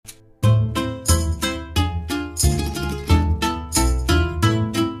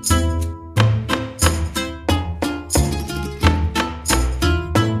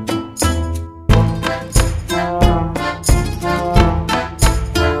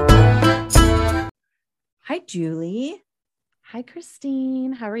Hi, Julie. Hi,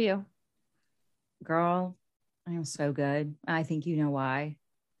 Christine. How are you? Girl, I am so good. I think you know why.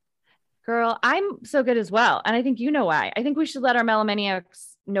 Girl, I'm so good as well. And I think you know why. I think we should let our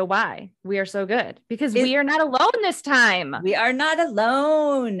Melomaniacs know why we are so good because we are not alone this time. We are not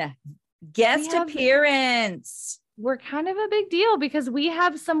alone. Guest appearance. We're kind of a big deal because we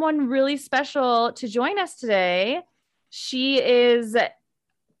have someone really special to join us today. She is,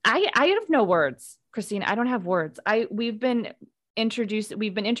 I have no words, Christine. I don't have words. We've been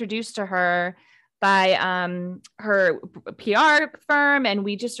introduced to her by her PR firm, and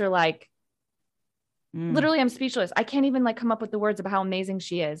we just are like, literally, I'm speechless. I can't even come up with the words about how amazing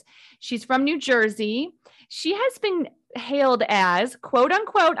she is. She's from New Jersey. She has been hailed as, quote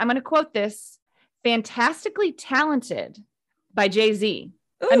unquote, I'm going to quote this, fantastically talented by Jay-Z.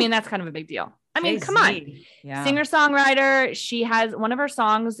 Ooh. I mean, that's kind of a big deal. I mean, Jay-Z. Come on. Yeah. Singer-songwriter. She has one of her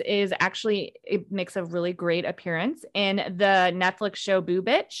songs is actually, it makes a really great appearance in the Netflix show Boo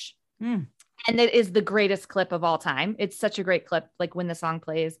Bitch. And it is the greatest clip of all time. It's such a great clip, when the song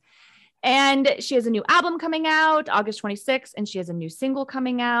plays. And she has a new album coming out August 26th, and she has a new single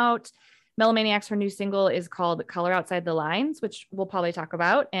coming out. Melomaniacs, her new single is called Color Outside the Lines, which we'll probably talk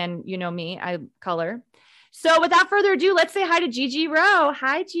about. And you know me, I color. So without further ado, let's say hi to Gigi Rowe.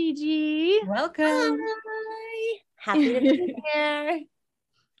 Hi, Gigi. Welcome. Hi. Happy to be here.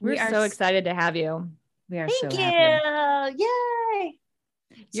 We're so excited to have you. We are Thank so you. happy. Yay.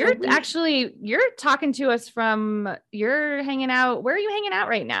 You're talking to us you're hanging out. Where are you hanging out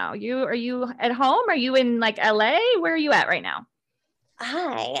right now? Are you at home? Are you in LA? Where are you at right now?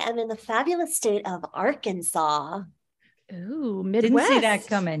 I am in the fabulous state of Arkansas. Ooh, Midwest. Didn't see that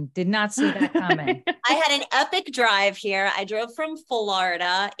coming. Did not see that coming. I had an epic drive here. I drove from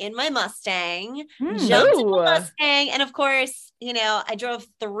Florida in my Mustang, jumped in the Mustang. And of course, I drove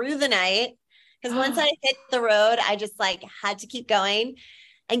through the night because once I hit the road, I just had to keep going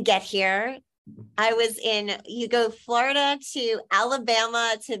and get here. I was you go Florida to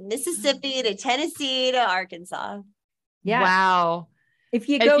Alabama to Mississippi to Tennessee to Arkansas. Yeah. Wow. If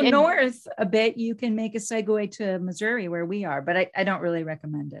you go north a bit, you can make a segue to Missouri where we are, but I don't really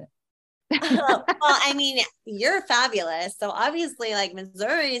recommend it. Well, I mean, you're fabulous. So obviously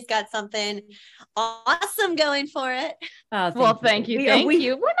Missouri's got something awesome going for it. Thank you. Thank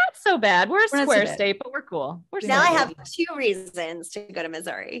you. We're not so bad. We're a square state, but we're cool. Now I have 2 reasons to go to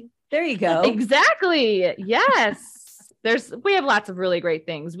Missouri. There you go. Exactly. Yes. We have lots of really great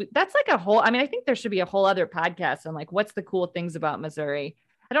things. That's I think there should be a whole other podcast on what's the cool things about Missouri.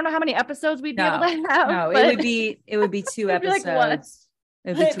 I don't know how many episodes we'd be able to have. No, it would be 2 episodes.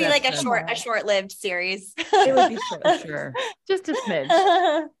 It'd be a short-lived series. It would be short, sure. Just a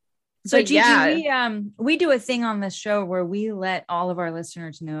smidge. So Gigi, we do a thing on this show where we let all of our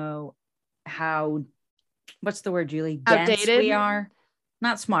listeners know how, what's the word, Julie? Outdated we are.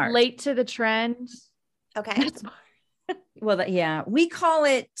 Not smart. Late to the trend. Okay. Not smart. Well, we call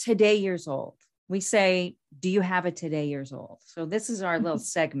it Today Years Old. We say, do you have a Today Years Old? So this is our little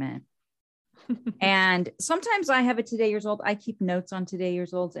segment. And sometimes I have a Today Years Old. I keep notes on Today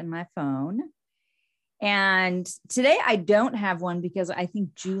Years Olds in my phone. And today I don't have one because I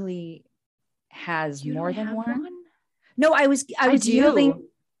think Julie has more than one. No, I was yielding.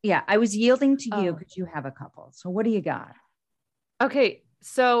 Yeah, I was yielding to you because you have a couple. So what do you got? Okay.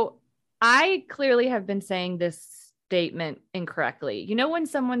 So I clearly have been saying this statement incorrectly. When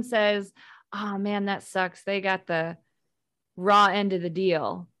someone says, oh man, that sucks, they got the raw end of the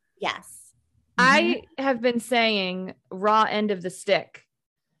deal. Yes. I have been saying raw end of the stick,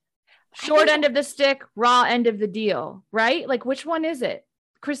 short end of the stick, raw end of the deal, right? Which one is it?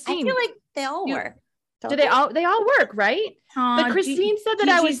 Christine, I feel like they all work. They all work, right? But Christine said that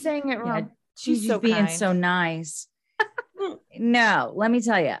I was saying it wrong. Yeah, she's so being so nice. No, let me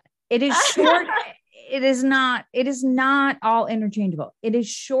tell you, it is short. It is not all interchangeable. It is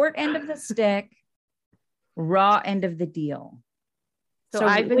short end of the stick, raw end of the deal. So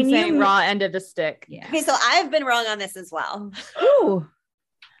I've been saying raw end of the stick. Yeah. Okay, so I've been wrong on this as well. Oh,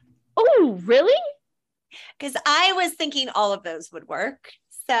 really? Because I was thinking all of those would work.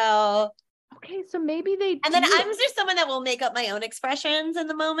 So okay, so maybe they. And then I'm just someone that will make up my own expressions in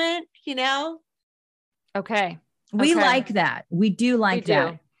the moment. Okay. We like that. We do like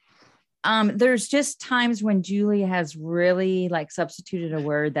that. There's just times when Julie has really substituted a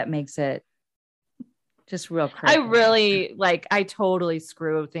word that makes it just real crazy. I totally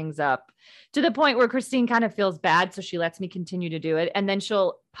screw things up to the point where Christine kind of feels bad. So she lets me continue to do it. And then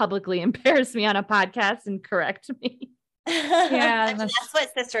she'll publicly embarrass me on a podcast and correct me. Yeah, I mean, that's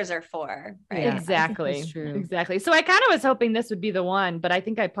what sisters are for, right? Yeah, Exactly. true. Exactly. So I kind of was hoping this would be the one, but I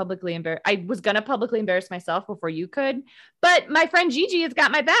think I was going to publicly embarrass myself before you could, but my friend Gigi has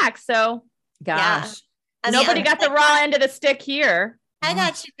got my back. So Gosh. I mean, nobody got the raw end of the stick here. I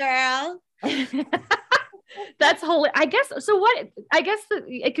got you, girl. That's whole. I guess. So what? I guess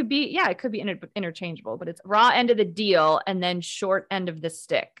it could be. Yeah, it could be interchangeable, but it's raw end of the deal and then short end of the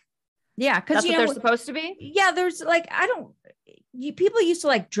stick. Yeah, because That's what they're supposed to be. Yeah, there's like people used to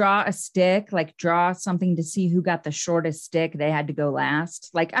like draw a stick, like draw something to see who got the shortest stick. They had to go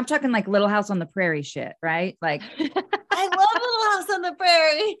last. Like I'm talking like Little House on the Prairie shit, right? Like I love Little House on the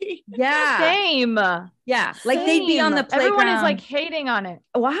Prairie. yeah, Same. yeah. Like they'd be on the playground. Everyone is like hating on it.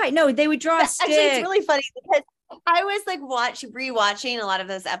 Why? No, they would draw a stick. Actually, it's really funny because I was like rewatching a lot of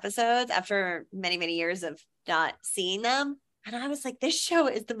those episodes after many, many years of not seeing them. And I was like, this show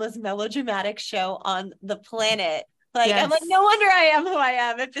is the most melodramatic show on the planet. Like, yes. I'm like, no wonder I am who I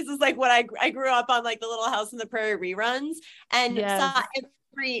am. If this is like what I grew up on, like the Little House on the Prairie reruns and saw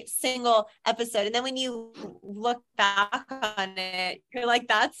every single episode. And then when you look back on it, you're like,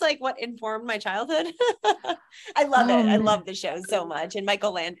 that's like what informed my childhood. I love it. I love the show so much. And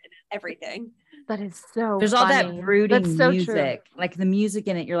Michael Landon, everything. That is so There's funny. all that brooding so music, like the music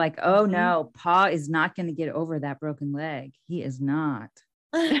in it. You're like, oh no, Pa is not going to get over that broken leg. He is not.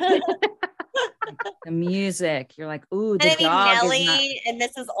 The music, you're like, ooh, the dog Nellie is not... and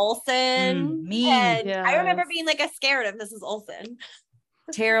Mrs. Olsen. And I remember being like scared of Mrs. Olsen.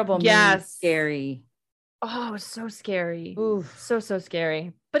 Terrible, scary. Oh, so scary. Oof. So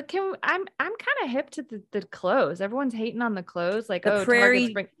scary. But I'm kind of hip to the clothes. Everyone's hating on the clothes, like the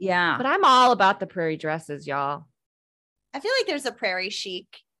prairie. Yeah. But I'm all about the prairie dresses, y'all. I feel like there's a prairie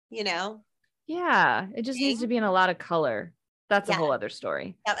chic, you know? Yeah. It just needs to be in a lot of color. That's a whole other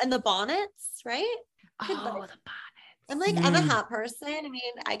story. Yeah. And the bonnets, right? The bonnets. I'm like, I'm a hot person. I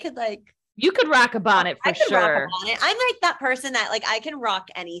mean, I could like. You could rock a bonnet for sure. Rock a bonnet. I'm like that person that like I can rock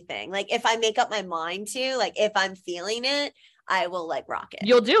anything. Like if I make up my mind to, like if I'm feeling it, I will like rock it.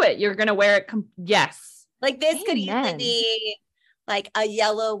 You'll do it. You're gonna wear it. Yes. Like this could easily be like a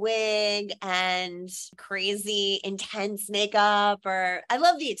yellow wig and crazy intense makeup. Or I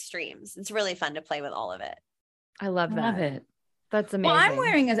love the extremes. It's really fun to play with all of it. I love it. That's amazing. Well,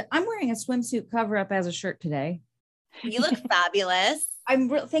 I'm wearing a swimsuit cover up as a shirt today. You look fabulous.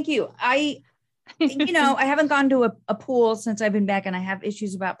 Thank you. I haven't gone to a pool since I've been back, and I have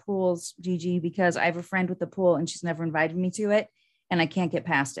issues about pools, Gigi, because I have a friend with a pool and she's never invited me to it and I can't get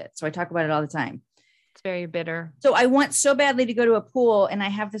past it. So I talk about it all the time. It's very bitter. So I want so badly to go to a pool and I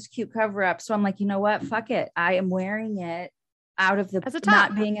have this cute cover up. So I'm like, you know what? Fuck it. I am wearing it out of the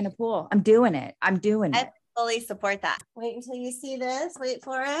not being in a pool. I'm doing it. I fully support that. Wait until you see this. Wait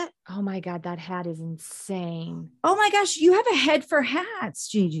for it. Oh my God, that hat is insane. Oh my gosh, you have a head for hats,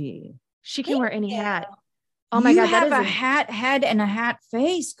 Gigi. She can wear any hat. Oh my God, that is a hat head and a hat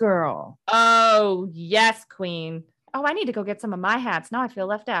face, girl. Oh yes, queen. Oh, I need to go get some of my hats. Now I feel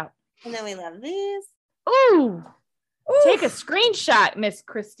left out. And then we love these. Ooh. Take a screenshot, Miss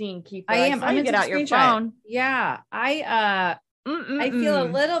Christine Keefer. I am. I'm gonna get out your phone. Yeah, I feel a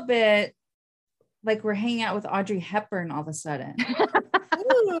little bit like we're hanging out with Audrey Hepburn all of a sudden.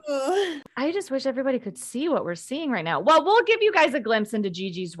 I just wish everybody could see what we're seeing right now. Well, we'll give you guys a glimpse into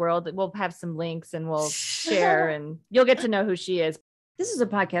Gigi's world. We'll have some links and we'll share and you'll get to know who she is. This is a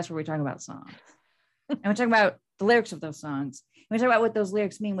podcast where we talk about songs and we're talking about the lyrics of those songs. And we talk about what those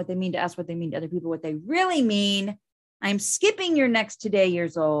lyrics mean, what they mean to us, what they mean to other people, what they really mean. I'm skipping your next Today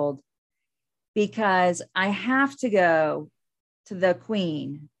Years Old because I have to go to the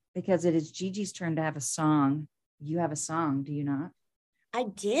Queen because it is Gigi's turn to have a song. You have a song, do you not? I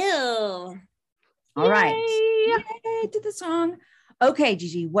do. All right. Yay to the song. Okay,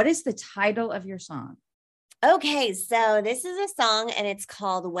 Gigi, what is the title of your song? Okay, so this is a song and it's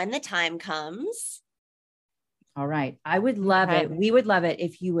called When the Time Comes. All right. I would love it. We would love it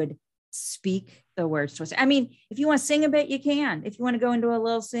if you would speak the words to us. I mean, if you want to sing a bit, you can. If you want to go into a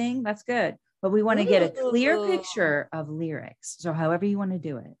little sing, that's good. But we want to get a clear picture of lyrics. So however you want to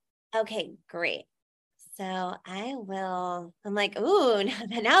do it. Okay, great. So I'm like, ooh,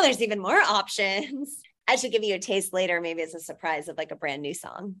 now there's even more options. I should give you a taste later. Maybe it's a surprise of like a brand new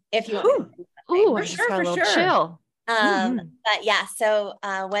song. If you want. For sure. Chill. But yeah, so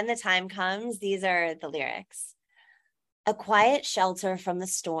when the time comes, these are the lyrics. A quiet shelter from the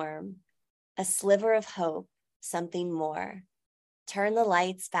storm, a sliver of hope, something more. Turn the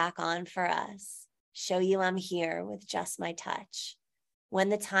lights back on for us. Show you I'm here with just my touch. When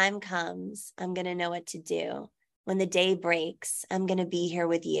the time comes, I'm going to know what to do. When the day breaks, I'm going to be here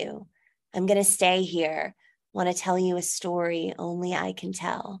with you. I'm going to stay here Want to tell you a story only I can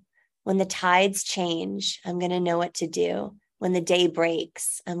tell. When the tides change, I'm going to know what to do. When the day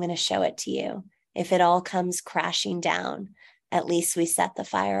breaks, I'm going to show it to you. If it all comes crashing down, at least we set the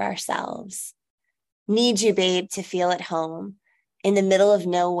fire ourselves. Need you, babe, to feel at home in the middle of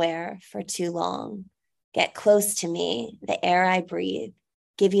nowhere for too long. Get close to me, the air I breathe.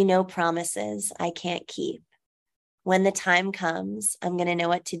 Give you no promises I can't keep. When the time comes, I'm going to know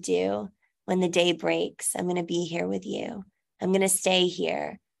what to do. When the day breaks, I'm going to be here with you. I'm going to stay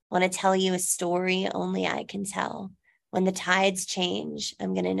here. Want to tell you a story only I can tell. When the tides change,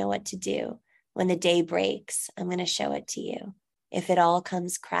 I'm going to know what to do. When the day breaks, I'm going to show it to you. If it all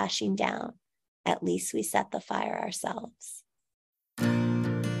comes crashing down, at least we set the fire ourselves.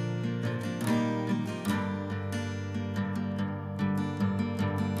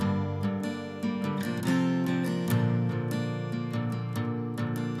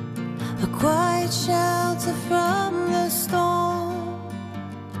 A quiet shelter from the storm,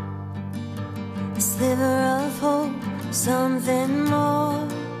 a sliver of hope, something more.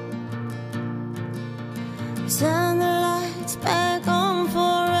 Turn the lights back on for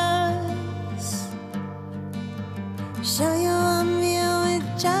us. Show you I'm here with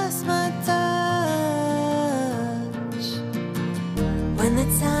just my touch. When the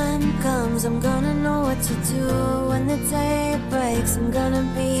time comes, I'm gonna know what to do. When the day breaks, I'm gonna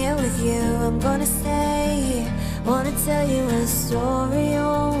be here with you. I'm gonna stay here. Wanna tell you a story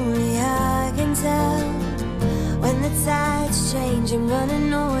only I can tell. When the tides change, I'm gonna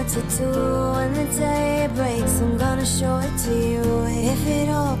know what to do. When the day breaks, I'm gonna show it to you. If it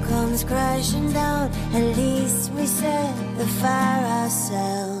all comes crashing down, at least we set the fire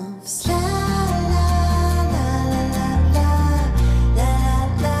ourselves. La, la, la, la, la, la,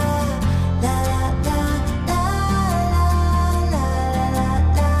 la, la, la, la, la,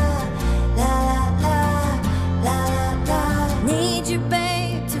 la, la, la. Need you,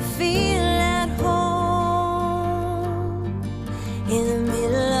 babe, to feel at home in the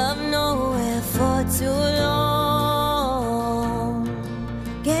middle of nowhere for too long.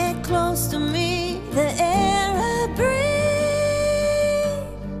 Get close to me, the air I breathe.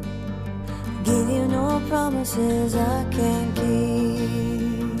 Give you no promises I can't keep.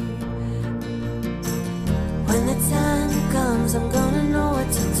 When the time comes, I'm gonna know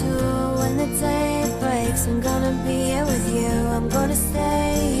what to do. When the day breaks, I'm gonna be here with you. I'm gonna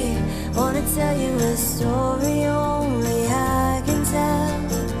stay here. Wanna tell you a story only I can tell.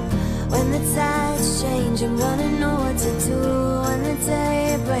 When the tides change, I'm gonna know what to do. When the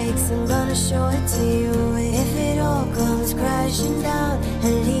day breaks, I'm gonna show it to you. If it all comes crashing down,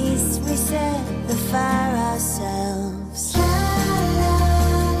 at least we set the fire ourselves. La, la,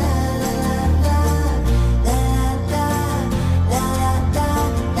 la, la, la, la, la, la, la, la, la, la,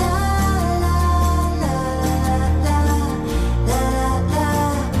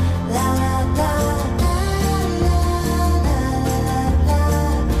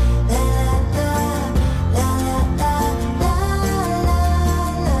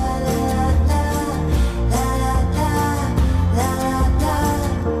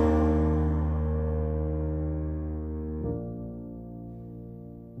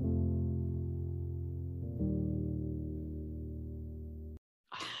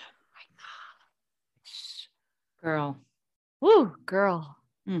 Girl. Woo, girl.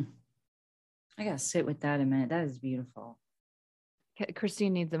 I gotta sit with that a minute. That is beautiful.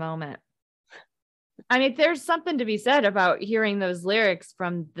 Christine needs a moment. I mean, there's something to be said about hearing those lyrics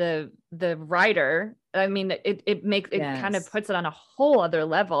from the writer. I mean, it makes it kind of puts it on a whole other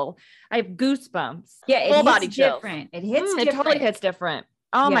level. I have goosebumps. Yeah, it full hits body chills. different. It hits It different. totally hits different.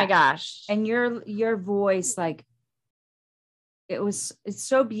 Oh my gosh. And your voice, like, it's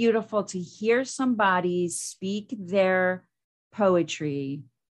so beautiful to hear somebody speak their poetry.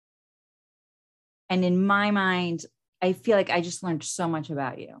 And in my mind, I feel like I just learned so much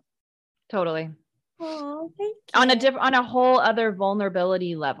about you. Totally. Oh, thank you. On a whole other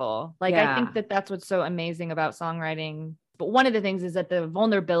vulnerability level. Like, Yeah. I think that's what's so amazing about songwriting. But one of the things is that the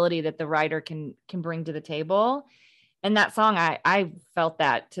vulnerability that the writer can bring to the table. And that song, I felt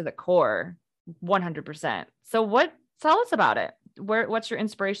that to the core, 100%. So tell us about it. What's your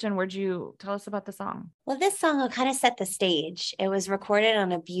inspiration? Where'd you tell us about the song? Well, this song will kind of set the stage. It was recorded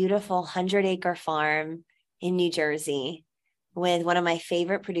on a beautiful 100-acre farm in New Jersey with one of my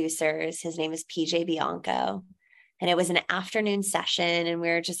favorite producers. His name is PJ Bianco. And it was an afternoon session, and we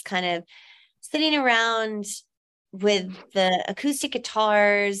were just kind of sitting around with the acoustic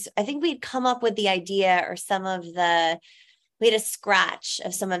guitars. I think we'd come up with the idea, or we had a scratch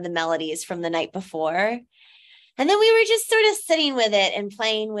of some of the melodies from the night before. And then we were just sort of sitting with it and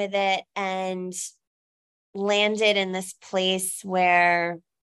playing with it. And landed in this place where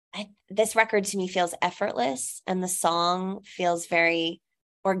this record to me feels effortless, and the song feels very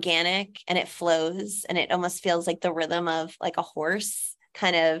organic, and it flows, and it almost feels like the rhythm of like a horse,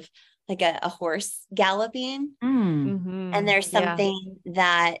 kind of like a horse galloping. And there's something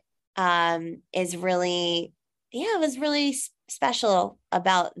that is really, it was really special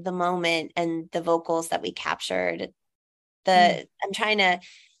about the moment and the vocals that we captured. I'm trying to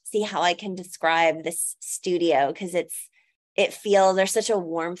see how I can describe this studio, because there's such a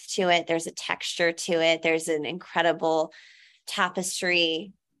warmth to it. There's a texture to it. There's an incredible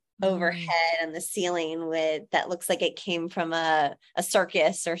tapestry overhead on the ceiling that looks like it came from a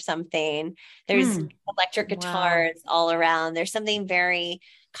circus or something. There's electric guitars all around. There's something very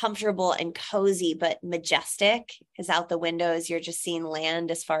comfortable and cozy, but majestic, because out the windows, you're just seeing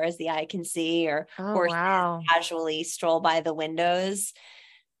land as far as the eye can see, or horses casually stroll by the windows.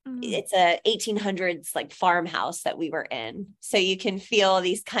 It's a 1800s like farmhouse that we were in. So you can feel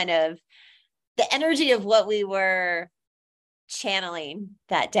these kind of the energy of what we were channeling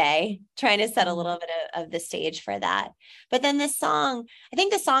that day, trying to set a little bit of the stage for that. But then this song, I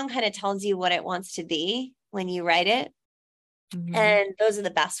think the song kind of tells you what it wants to be when you write it. And those are the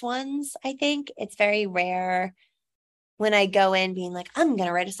best ones. I think it's very rare when I go in being like, I'm going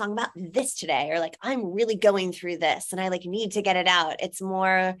to write a song about this today, or like, I'm really going through this and I like need to get it out. It's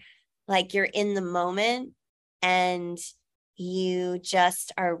more like you're in the moment and you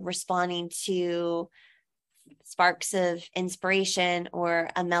just are responding to sparks of inspiration or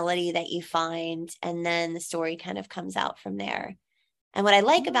a melody that you find, and then the story kind of comes out from there. And what I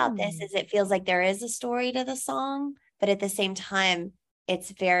like about this is it feels like there is a story to the song, but at the same time, it's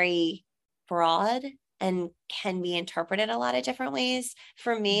very broad and can be interpreted a lot of different ways.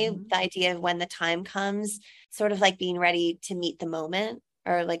 For me, the idea of when the time comes, sort of like being ready to meet the moment,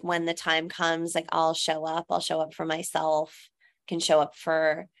 or like when the time comes, like I'll show up for myself, can show up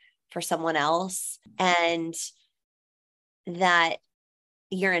for someone else, and that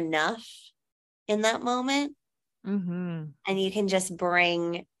you're enough in that moment. And you can just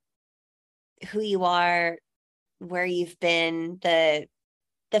bring who you are, where you've been, the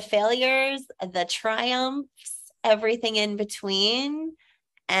failures, the triumphs, everything in between,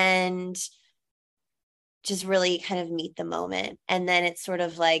 and just really kind of meet the moment. And then it's sort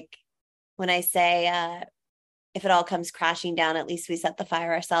of like when I say, if it all comes crashing down, at least we set the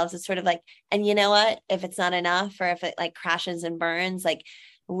fire ourselves. It's sort of like, and you know what, if it's not enough, or if it like crashes and burns, like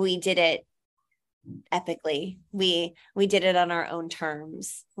we did it epically. We did it on our own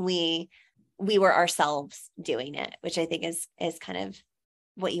terms. We were ourselves doing it, which I think is kind of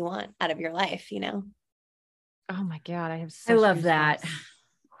what you want out of your life, you know? Oh my God. I love that.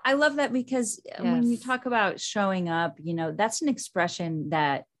 I love that because when you talk about showing up, you know, that's an expression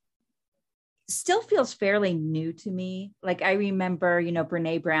that still feels fairly new to me. Like I remember, you know,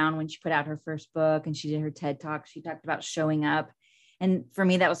 Brene Brown, when she put out her first book and she did her TED Talk, she talked about showing up. And for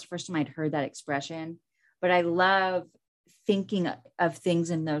me, that was the first time I'd heard that expression. But I love thinking of things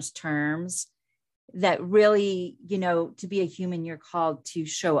in those terms, that really, you know, to be a human, you're called to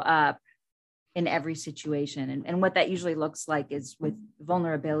show up in every situation. And what that usually looks like is with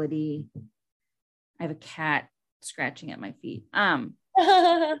vulnerability. I have a cat scratching at my feet. I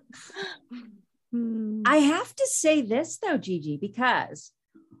have to say this though, Gigi, because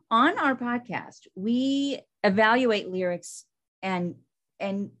on our podcast, we evaluate lyrics and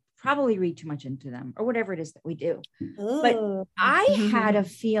probably read too much into them, or whatever it is that we do. Ooh. But I had a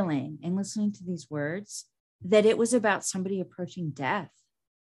feeling in listening to these words that it was about somebody approaching death.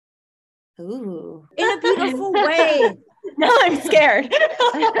 Ooh. In a beautiful way. No, I'm scared.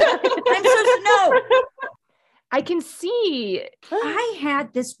 No. I can see. I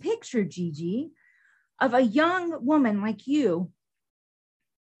had this picture, Gigi, of a young woman like you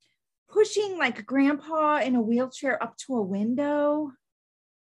pushing like grandpa in a wheelchair up to a window.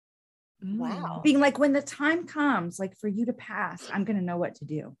 Wow. Being like, when the time comes, like for you to pass, I'm going to know what to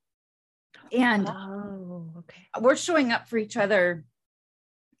do. And we're showing up for each other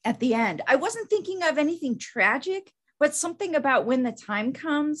at the end. I wasn't thinking of anything tragic, but something about when the time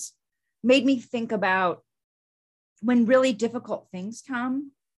comes made me think about when really difficult things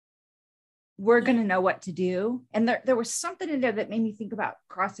come, we're going to know what to do. And there was something in there that made me think about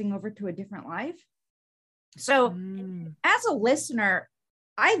crossing over to a different life. So as a listener,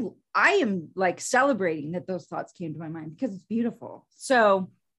 I am like celebrating that those thoughts came to my mind, because it's beautiful. So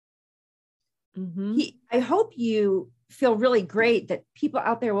I hope you feel really great that people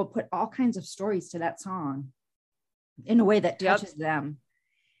out there will put all kinds of stories to that song in a way that touches them,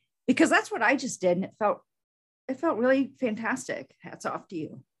 because that's what I just did. And it felt really fantastic. Hats off to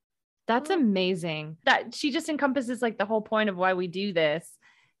you. That's amazing. That she just encompasses like the whole point of why we do this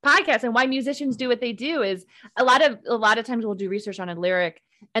podcast and why musicians do what they do. Is a lot of times we'll do research on a lyric,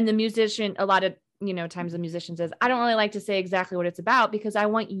 and the musician, a lot of times the musician says, I don't really like to say exactly what it's about because I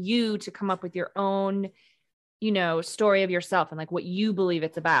want you to come up with your own story of yourself and like what you believe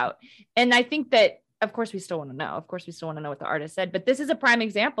it's about. And I think that, of course, we still want to know. Of course, we still want to know what the artist said. But this is a prime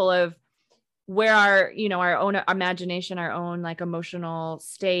example of where our own imagination, our own like emotional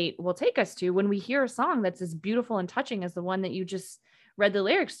state will take us to when we hear a song that's as beautiful and touching as the one that you just read the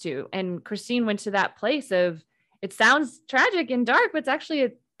lyrics to. And Christine went to that place of, it sounds tragic and dark, but it's actually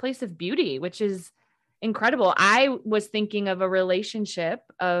a place of beauty, which is incredible. I was thinking of a relationship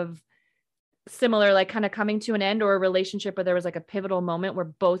of similar, like kind of coming to an end, or a relationship where there was like a pivotal moment where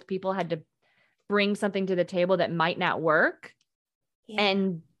both people had to bring something to the table that might not work. Yeah.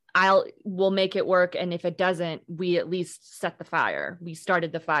 And we'll make it work. And if it doesn't, we at least set the fire. We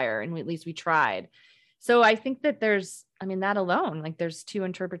started the fire and at least we tried. So I think that that alone, like there's two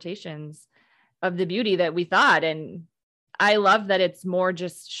interpretations of the beauty that we thought. And I love that it's more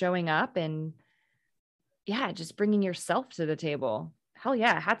just showing up and just bringing yourself to the table. Hell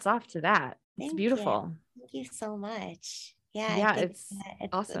yeah. Hats off to that. It's beautiful. Thank you so much. Yeah. It's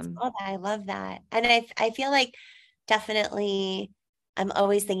awesome. I love that. And I feel like definitely I'm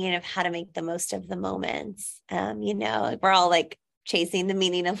always thinking of how to make the most of the moments. Like we're all like chasing the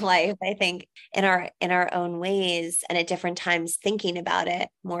meaning of life, I think, in our own ways and at different times thinking about it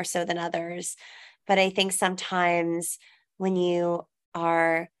more so than others. But I think sometimes when you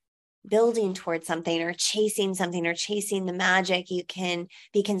are building towards something or chasing the magic, you can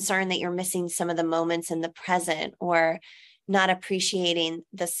be concerned that you're missing some of the moments in the present or not appreciating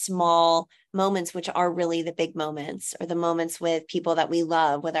the small moments, which are really the big moments, or the moments with people that we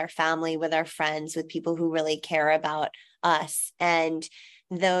love, with our family, with our friends, with people who really care about us. And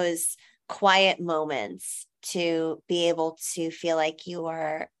those quiet moments, to be able to feel like you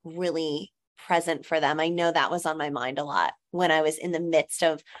are really present for them. I know that was on my mind a lot when I was in the midst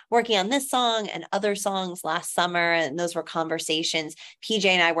of working on this song and other songs last summer. And those were conversations. PJ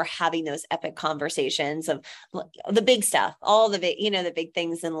and I were having those epic conversations of the big stuff, all the big, the big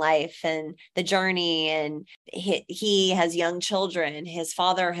things in life and the journey. And he has young children. His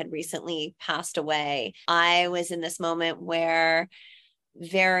father had recently passed away. I was in this moment where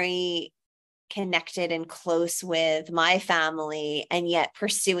very connected and close with my family, and yet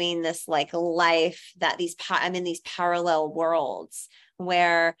pursuing this like life that I'm in these parallel worlds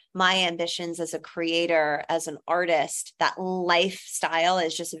where my ambitions as a creator, as an artist, that lifestyle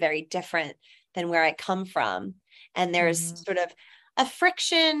is just very different than where I come from. And there's sort of a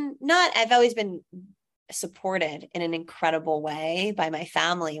friction. I've always been supported in an incredible way by my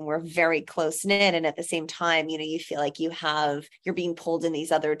family, and we're very close knit. And at the same time, you feel like you're being pulled in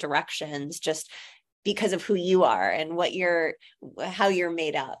these other directions just because of who you are and how you're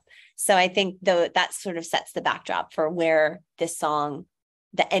made up. So I think that sort of sets the backdrop for where this song,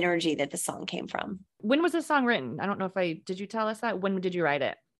 the energy that the song came from. When was this song written? I don't know did you tell us that? When did you write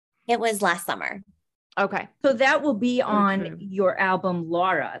it? It was last summer. Okay. So that will be on your album,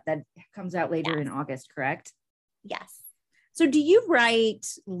 Laura, that comes out later in August, correct? Yes. So do you write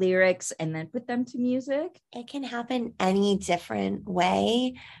lyrics and then put them to music? It can happen any different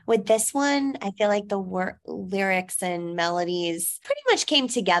way. With this one, I feel like the lyrics and melodies pretty much came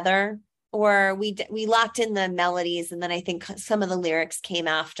together, or we locked in the melodies, and then I think some of the lyrics came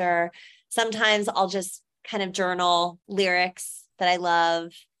after. Sometimes I'll just kind of journal lyrics that I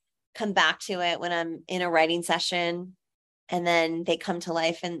love, come back to it when I'm in a writing session, and then they come to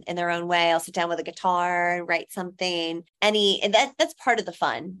life in their own way. I'll sit down with a guitar and write something. That's part of the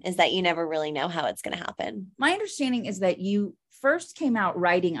fun, is that you never really know how it's going to happen. My understanding is that you first came out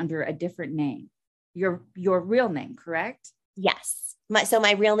writing under a different name, your real name, correct? Yes. So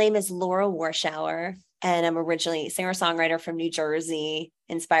my real name is Laura Warshauer, and I'm originally a singer-songwriter from New Jersey,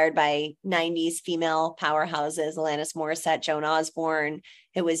 inspired by 90s female powerhouses, Alanis Morissette, Joan Osborne.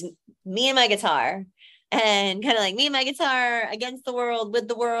 It was me and my guitar, and kind of like me and my guitar against the world, with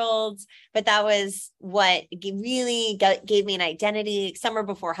the world. But that was what really gave me an identity. Summer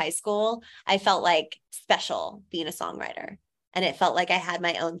before high school, I felt like special being a songwriter. And it felt like I had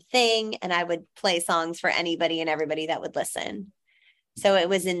my own thing, and I would play songs for anybody and everybody that would listen. So it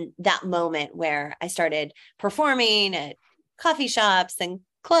was in that moment where I started performing at coffee shops and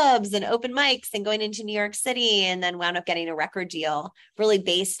clubs and open mics and going into New York City, and then wound up getting a record deal really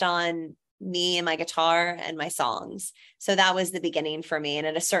based on me and my guitar and my songs. So that was the beginning for me. And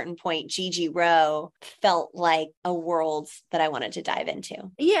at a certain point, Gigi, Rowe felt like a world that I wanted to dive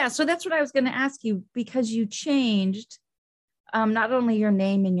into. Yeah. So that's what I was going to ask you, because you changed not only your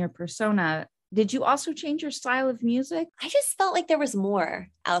name and your persona, did you also change your style of music? I just felt like there was more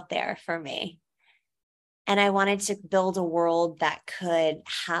out there for me. And I wanted to build a world that could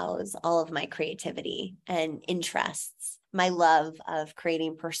house all of my creativity and interests, my love of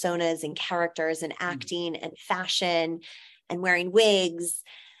creating personas and characters and acting and fashion and wearing wigs,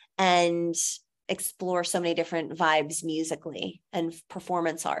 and explore so many different vibes musically and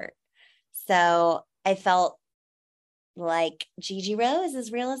performance art. So I felt like Gigi Rowe is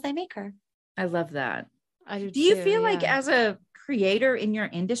as real as I make her. I love that. I do. Do you feel like as a creator in your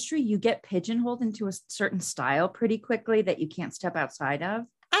industry, you get pigeonholed into a certain style pretty quickly that you can't step outside of?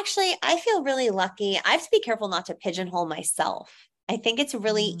 Actually, I feel really lucky. I have to be careful not to pigeonhole myself. I think it's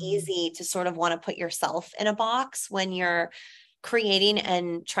really easy to sort of want to put yourself in a box when you're creating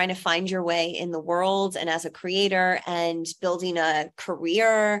and trying to find your way in the world and as a creator and building a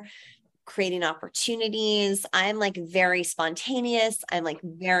career, creating opportunities. I'm like very spontaneous. I'm like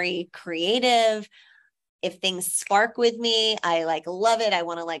very creative. If things spark with me, I like love it. I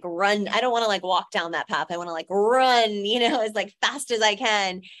want to like run. I don't want to like walk down that path. I want to like run, as like fast as I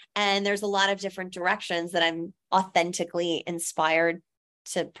can. And there's a lot of different directions that I'm authentically inspired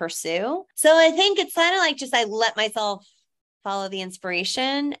to pursue. So I think it's kind of like just, I let myself follow the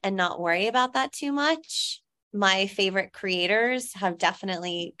inspiration and not worry about that too much. My favorite creators have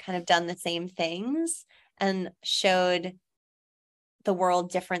definitely kind of done the same things and showed the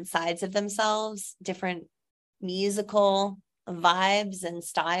world different sides of themselves, different musical vibes and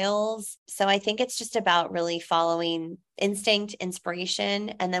styles. So I think it's just about really following instinct, inspiration,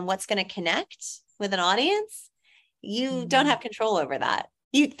 and then what's going to connect with an audience. You don't have control over that.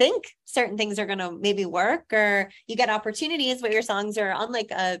 You think certain things are going to maybe work, or you get opportunities where your songs are on like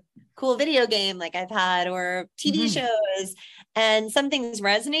a cool video game like I've had, or TV shows, and some things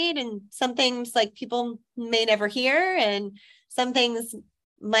resonate and some things like people may never hear, and some things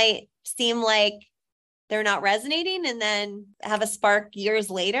might seem like they're not resonating and then have a spark years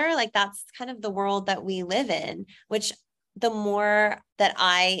later. Like that's kind of the world that we live in, which the more that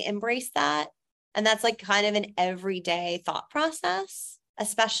I embrace that, and that's like kind of an everyday thought process,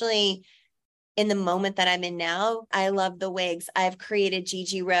 especially in the moment that I'm in now. I love the wigs. I've created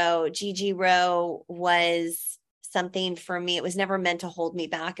Gigi Rowe. Gigi Rowe was something for me. It was never meant to hold me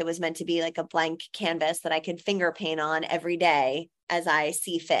back. It was meant to be like a blank canvas that I could finger paint on every day as I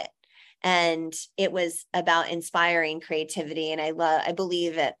see fit. And it was about inspiring creativity. And I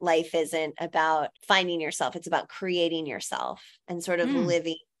believe that life isn't about finding yourself. It's about creating yourself and sort of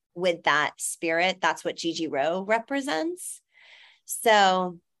living with that spirit. That's what Gigi Rowe represents.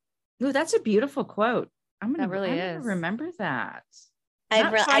 So, ooh, that's a beautiful quote. I'm gonna remember that.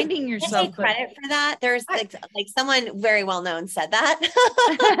 Finding yourself. Take credit for that. There's like someone very well known said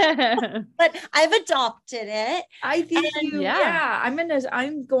that, but I've adopted it. I think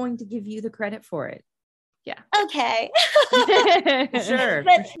I'm going to give you the credit for it. Yeah. Okay. Sure.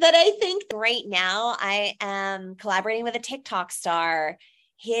 But I think right now I am collaborating with a TikTok star.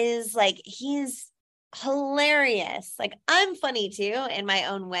 He's hilarious. Like I'm funny too in my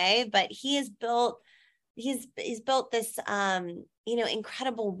own way, but he's built this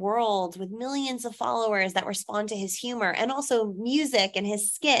incredible world with millions of followers that respond to his humor and also music and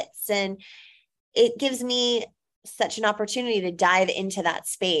his skits. And it gives me such an opportunity to dive into that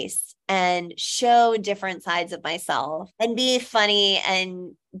space and show different sides of myself and be funny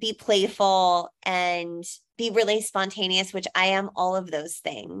and be playful and be really spontaneous, which I am all of those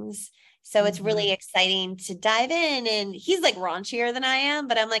things. So it's really exciting to dive in, and he's like raunchier than I am,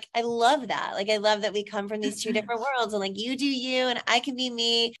 but I'm like, I love that. Like, I love that we come from these two different worlds, and like you do you and I can be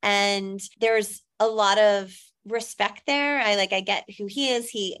me. And there's a lot of respect there. I get who he is.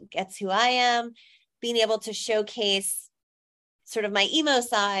 He gets who I am. Being able to showcase sort of my emo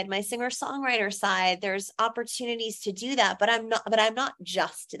side, my singer-songwriter side, there's opportunities to do that, but I'm not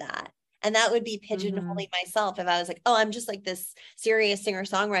just that. And that would be pigeonholing myself if I was like, oh, I'm just like this serious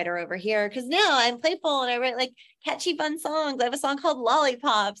singer-songwriter over here. Because no, I'm playful and I write like catchy, fun songs. I have a song called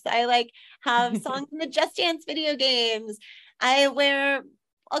Lollipops. I have songs in the Just Dance video games. I'll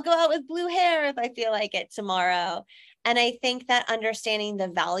go out with blue hair if I feel like it tomorrow. And I think that understanding the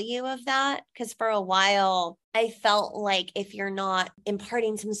value of that, because for a while I felt like if you're not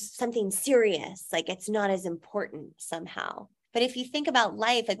imparting something serious, like it's not as important somehow. But if you think about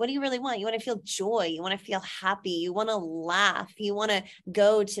life, like, what do you really want? You want to feel joy. You want to feel happy. You want to laugh. You want to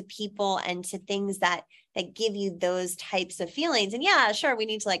go to people and to things that give you those types of feelings. And yeah, sure, we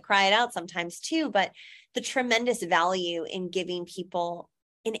need to like cry it out sometimes too, but the tremendous value in giving people,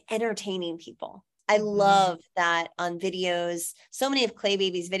 in entertaining people. I love that on videos, so many of Clay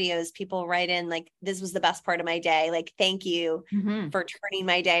Baby's videos, people write in like, this was the best part of my day. Like, thank you for turning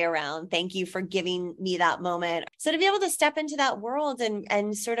my day around. Thank you for giving me that moment. So to be able to step into that world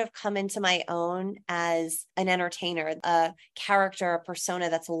and sort of come into my own as an entertainer, a character, a persona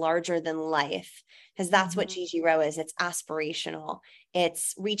that's larger than life, because that's what Gigi Rowe is. It's aspirational.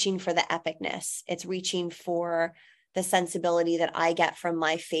 It's reaching for the epicness. It's reaching for the sensibility that I get from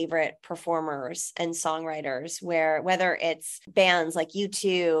my favorite performers and songwriters, where whether it's bands like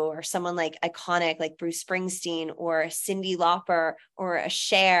U2 or someone like iconic like Bruce Springsteen or Cyndi Lauper or a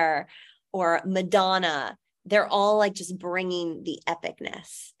Cher or Madonna, they're all like just bringing the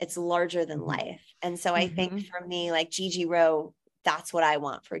epicness. It's larger than life. And so I think for me, like Gigi Rowe, that's what I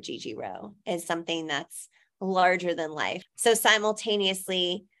want for Gigi Rowe, is something that's larger than life. So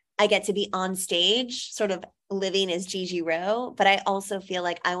simultaneously, I get to be on stage, sort of living as Gigi Rowe, but I also feel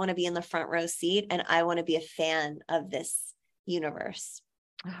like I want to be in the front row seat and I want to be a fan of this universe.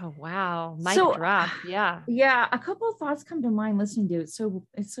 Oh, wow. Mic drop. Yeah. Yeah. A couple of thoughts come to mind listening to it.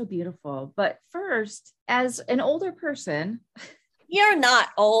 It's so beautiful. But first, as an older person, you're not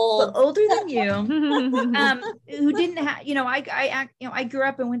old, older than you, who didn't have, I grew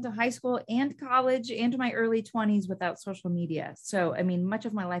up and went to high school and college and my early 20s without social media. So, I mean, much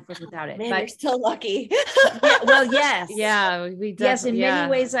of my life was without it. Man, but you're still lucky. Well, yes. Yeah.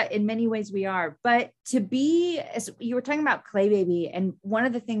 In many ways we are. But to be, as you were talking about Clay Baby, and one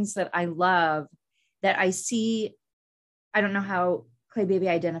of the things that I love that I see, I don't know how Clay Baby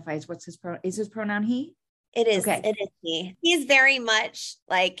identifies. Is his pronoun he? It is. Okay. It is he. He's very much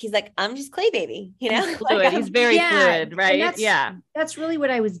like, he's like, I'm just Clay Baby, you know? He's fluid. He's very fluid, right? That's really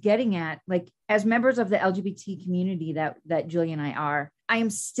what I was getting at. Like, as members of the LGBT community that Julie and I are, I am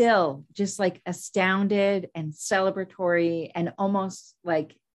still just like astounded and celebratory and almost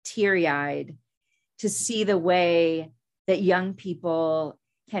like teary-eyed to see the way that young people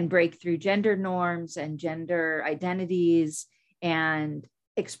can break through gender norms and gender identities and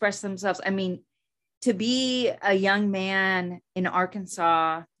express themselves. I mean, to be a young man in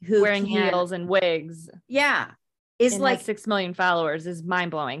Arkansas who wearing heels and wigs. Yeah. Is and like has 6 million followers is mind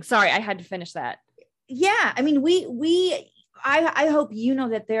blowing. Sorry, I had to finish that. Yeah. I mean, I hope you know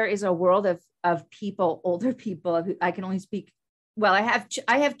that there is a world of people, older people who I can only speak. Well, I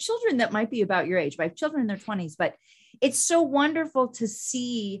have children that might be about your age, but I have children in their 20s, but it's so wonderful to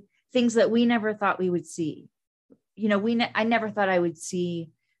see things that we never thought we would see. I never thought I would see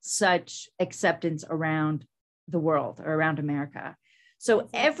such acceptance around the world or around America. So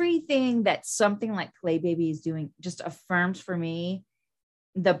everything that something like Clay Baby is doing just affirms for me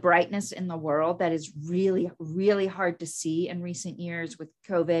the brightness in the world that is really, really hard to see in recent years with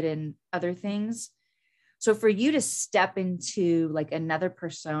COVID and other things. So for you to step into like another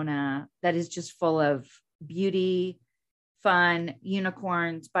persona that is just full of beauty, fun,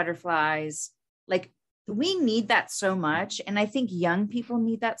 unicorns, butterflies, like we need that so much. And I think young people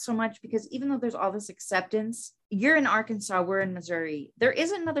need that so much, because even though there's all this acceptance, you're in Arkansas, we're in Missouri, there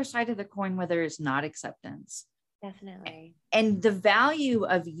is another side of the coin where there is not acceptance. Definitely. And the value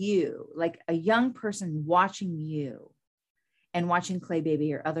of you, like a young person watching you and watching Clay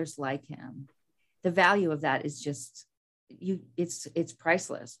Baby or others like him, the value of that is just it's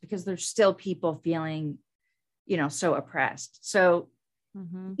priceless, because there's still people feeling, so oppressed. So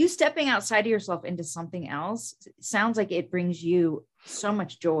you stepping outside of yourself into something else sounds like it brings you so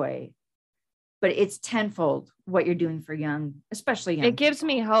much joy, but it's tenfold what you're doing for especially young. It gives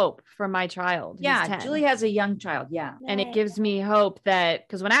me hope for my child. Yeah. Julie has a young child. Yeah. And it gives me hope that,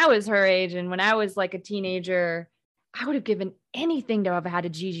 because when I was her age and when I was like a teenager, I would have given anything to have had a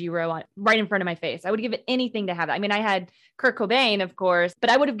Gigi Rowe right in front of my face. I would give it anything to have that. I mean, I had Kurt Cobain, of course, but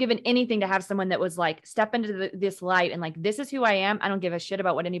I would have given anything to have someone that was like, step into this light and like, this is who I am. I don't give a shit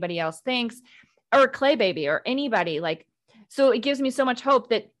about what anybody else thinks, or Clay Baby or anybody. Like, so it gives me so much hope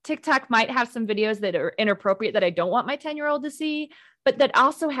that TikTok might have some videos that are inappropriate that I don't want my 10-year-old to see, but that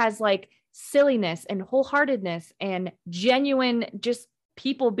also has like silliness and wholeheartedness and genuine, just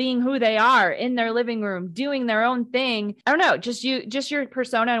people being who they are in their living room, doing their own thing. I don't know, just your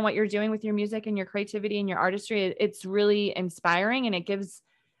persona and what you're doing with your music and your creativity and your artistry. It's really inspiring, and it gives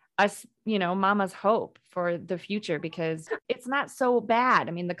us, mamas hope for the future, because it's not so bad.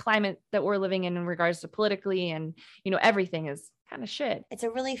 I mean, the climate that we're living in regards to politically and, everything is kind of shit. It's a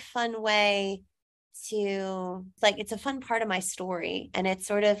really fun way it's a fun part of my story. And it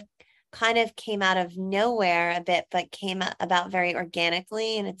sort of kind of came out of nowhere a bit, but came about very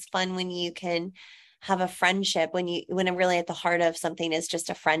organically. And it's fun when you can have a friendship, when I'm really at the heart of something is just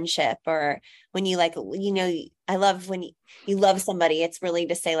a friendship, or when you like, I love when you love somebody, it's really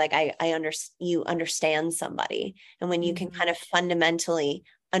to say like, you understand somebody. And when you can kind of fundamentally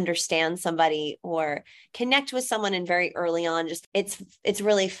understand somebody or connect with someone, and very early on, just it's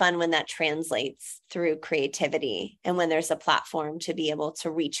really fun when that translates through creativity, and when there's a platform to be able to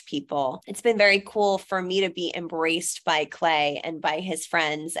reach people. It's been very cool for me to be embraced by Clay and by his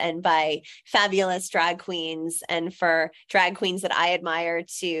friends and by fabulous drag queens, and for drag queens that I admire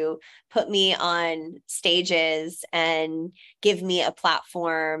to put me on stages and give me a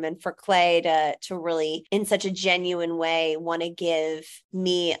platform, and for Clay to really, in such a genuine way, want to give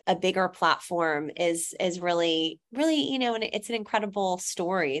me a bigger platform is really, really, and it's an incredible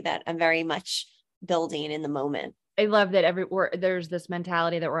story that I'm very much building in the moment. I love that there's this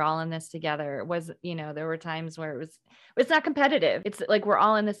mentality that we're all in this together. It was, there were times where it's not competitive. It's like, we're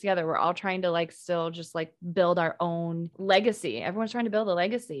all in this together. We're all trying to like, still just like build our own legacy. Everyone's trying to build a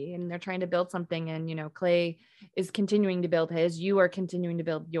legacy, and they're trying to build something. And, Clay is continuing to build his, you are continuing to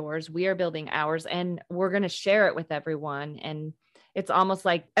build yours. We are building ours, and we're going to share it with everyone. And it's almost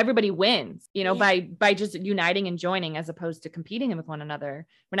like everybody wins, by just uniting and joining, as opposed to competing with one another.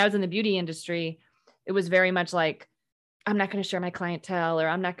 When I was in the beauty industry, it was very much like, I'm not going to share my clientele, or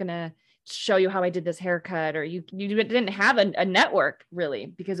I'm not going to show you how I did this haircut, or you didn't have a network really,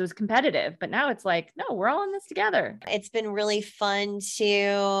 because it was competitive. But now it's like, no, we're all in this together. It's been really fun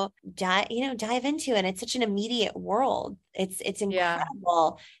to dive into, and it's such an immediate world. It's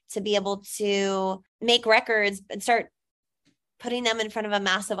incredible to be able to make records and start putting them in front of a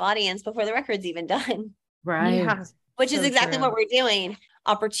massive audience before the record's even done. Right. Yeah. Which is exactly what we're doing.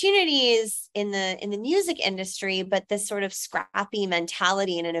 Opportunities in the music industry, but this sort of scrappy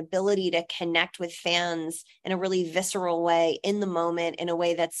mentality and an ability to connect with fans in a really visceral way, in the moment, in a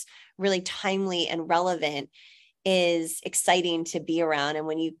way that's really timely and relevant, is exciting to be around. And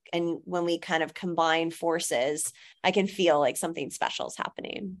when we kind of combine forces, I can feel like something special is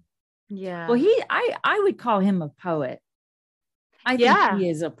happening. Yeah. Well, I would call him a poet. I think he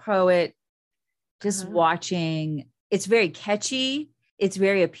is a poet. Just watching, it's very catchy. It's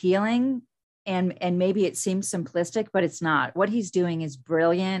very appealing, and maybe it seems simplistic, but it's not. What he's doing is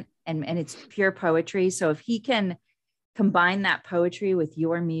brilliant, and it's pure poetry. So if he can combine that poetry with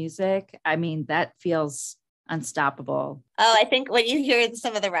your music, I mean, that feels unstoppable. Oh, I think when you hear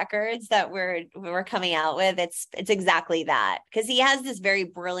some of the records that we're coming out with, it's exactly that, because he has this very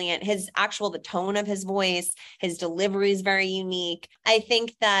brilliant, the tone of his voice, his delivery is very unique. I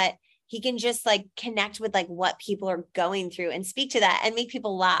think that he can just like connect with like what people are going through and speak to that and make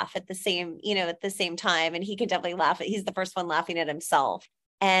people laugh at the same time. And he can definitely laugh. He's the first one laughing at himself,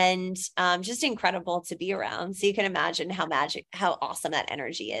 and just incredible to be around. So you can imagine how awesome that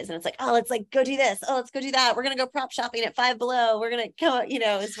energy is. And it's like, oh, let's like go do this. Oh, let's go do that. We're going to go prop shopping at Five Below. We're going to go,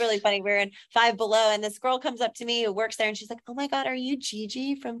 it's really funny. We're in Five Below, and this girl comes up to me who works there, and she's like, oh my God, are you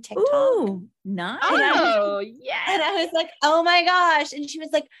Gigi from TikTok? Ooh, nice. Oh, yeah. And I was like, oh my gosh. And she was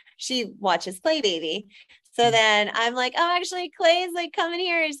like, she watches Clay Baby. So then I'm like, oh, actually Clay's like coming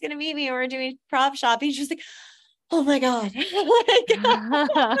here. He's going to meet me. And we're doing prop shopping. She's like, oh my God.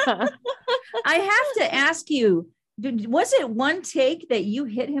 I have to ask you, was it one take that you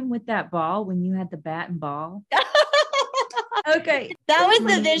hit him with that ball when you had the bat and ball? Okay. That was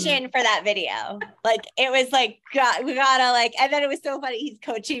the vision for that video. Like, it was like, God, we gotta like, and then it was so funny. He's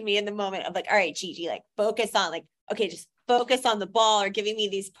coaching me in the moment of like, all right, Gigi, like focus on like, okay, just focus on the ball, or giving me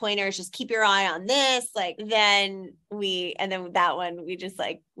these pointers, just keep your eye on this. Like, then that one, we just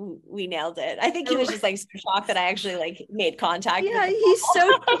like, we nailed it. I think he was just like so shocked that I actually like made contact. Yeah, he's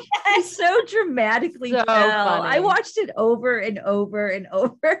so dramatically so funny. I watched it over and over and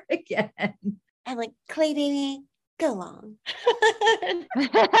over again. I'm like, Clay Baby, go long.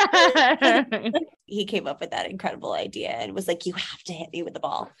 He came up with that incredible idea and was like, you have to hit me with the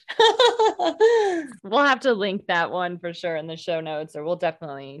ball. We'll have to link that one for sure in the show notes, or we'll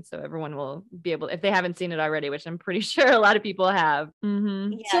definitely, so everyone will be able, if they haven't seen it already, which I'm pretty sure a lot of people have.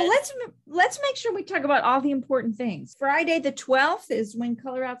 Mm-hmm. Yes. So let's make sure we talk about all the important things. Friday the 12th is when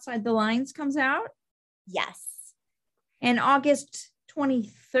Color Outside the Lines comes out. Yes. And August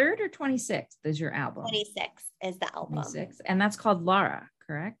 23rd or 26th is your album. 26 is the album. 26, and that's called Laura,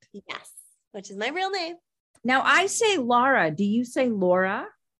 correct? Yes, which is my real name. Now I say Laura. Do you say Laura?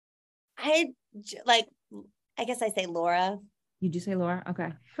 I guess I say Laura. You do say Laura? Okay.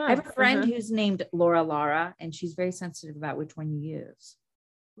 Huh. I have a friend who's named Laura, and she's very sensitive about which one you use.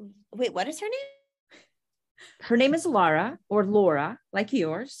 Wait, what is her name? Her name is Laura, or Laura, like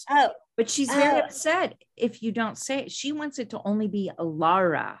yours. Oh. But she's very upset if you don't say it. She wants it to only be a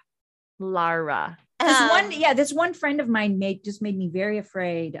Lara. Lara. This one friend of mine made me very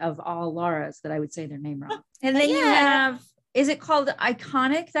afraid of all Laura's that I would say their name wrong. And then you have, is it called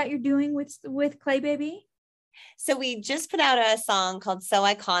Iconic that you're doing with Clay Baby? So we just put out a song called So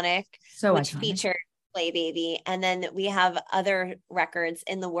Iconic, which featured Clay Baby. And then we have other records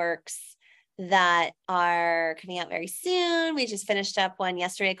in the works that are coming out very soon. We just finished up one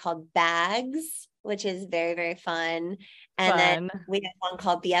yesterday called Bags, which is very, very fun. And then we have one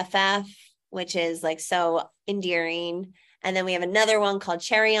called BFF, which is like so endearing. And then we have another one called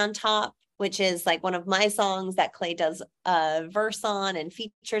Cherry on Top, which is like one of my songs that Clay does a verse on and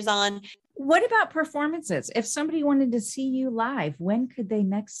features on. What about performances? If somebody wanted to see you live, when could they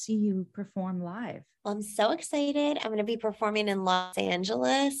next see you perform live? Well, I'm so excited. I'm going to be performing in Los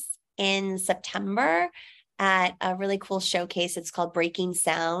Angeles in September at a really cool showcase. It's called Breaking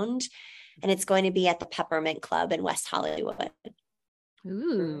Sound, and it's going to be at the Peppermint Club in West Hollywood.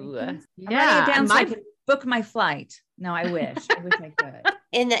 Ooh, I'm writing it down so I can book my flight. No, I wish I could.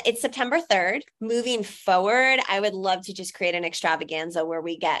 It's September 3rd. Moving forward, I would love to just create an extravaganza where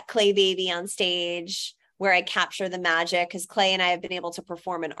we get Clay Baby on stage, where I capture the magic, because Clay and I have been able to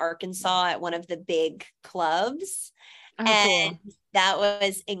perform in Arkansas at one of the big clubs. And cool. That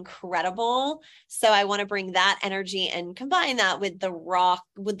was incredible. So I want to bring that energy and combine that with the rock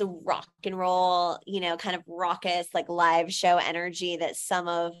and roll, kind of raucous, like live show energy that some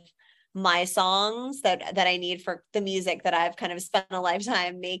of my songs that I need for the music that I've kind of spent a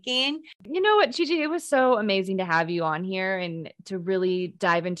lifetime making. You know what, Gigi, it was so amazing to have you on here and to really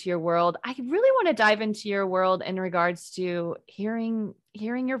dive into your world. I really want to dive into your world in regards to hearing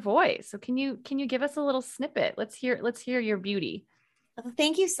your voice. So can you give us a little snippet? Let's hear your beauty.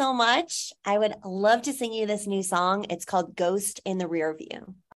 Thank you so much. I would love to sing you this new song. It's called Ghost in the Rear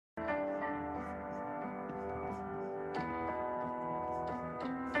View.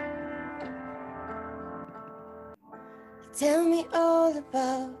 Tell me all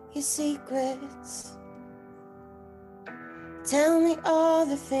about your secrets. Tell me all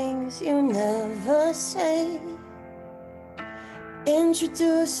the things you never say.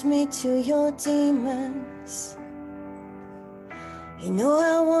 Introduce me to your demons. You know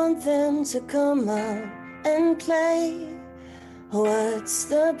I want them to come out and play. What's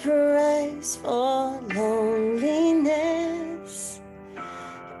the price for loneliness?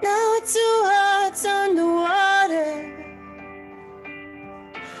 Now we're two hearts underwater,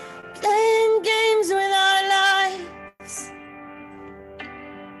 playing games with our lives.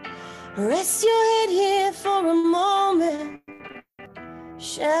 Rest your head here for a moment.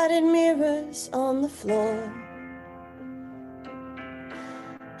 Shattered mirrors on the floor.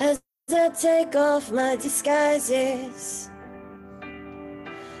 As I take off my disguises,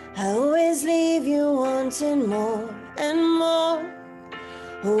 I always leave you wanting more and more.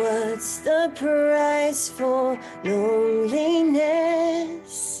 What's the price for loneliness?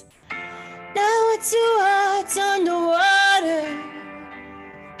 Now we're two hearts underwater,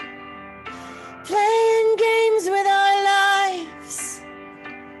 playing games with our lives.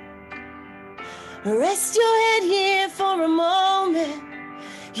 Rest your head here for a moment.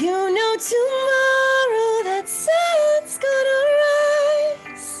 You know tomorrow that sun's gonna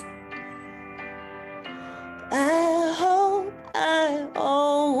rise. I hope I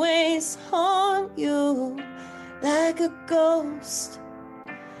always haunt you like a ghost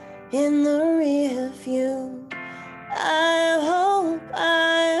in the rear view. I hope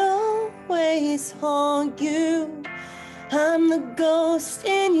I always haunt you. I'm the ghost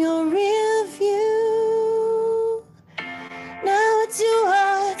in your rear view. Now we're two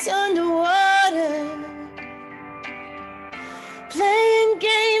hearts underwater, playing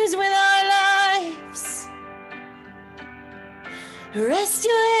games with our lives. Rest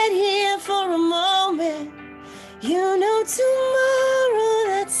your head here for a moment. You know tomorrow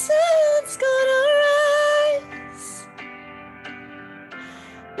that sun's gonna rise.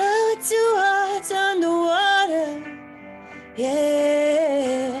 Now we're two hearts underwater,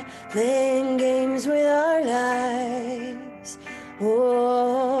 yeah, playing games with our lives.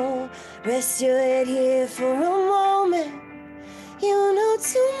 Oh, rest your head here for a moment. You know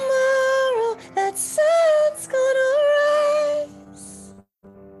tomorrow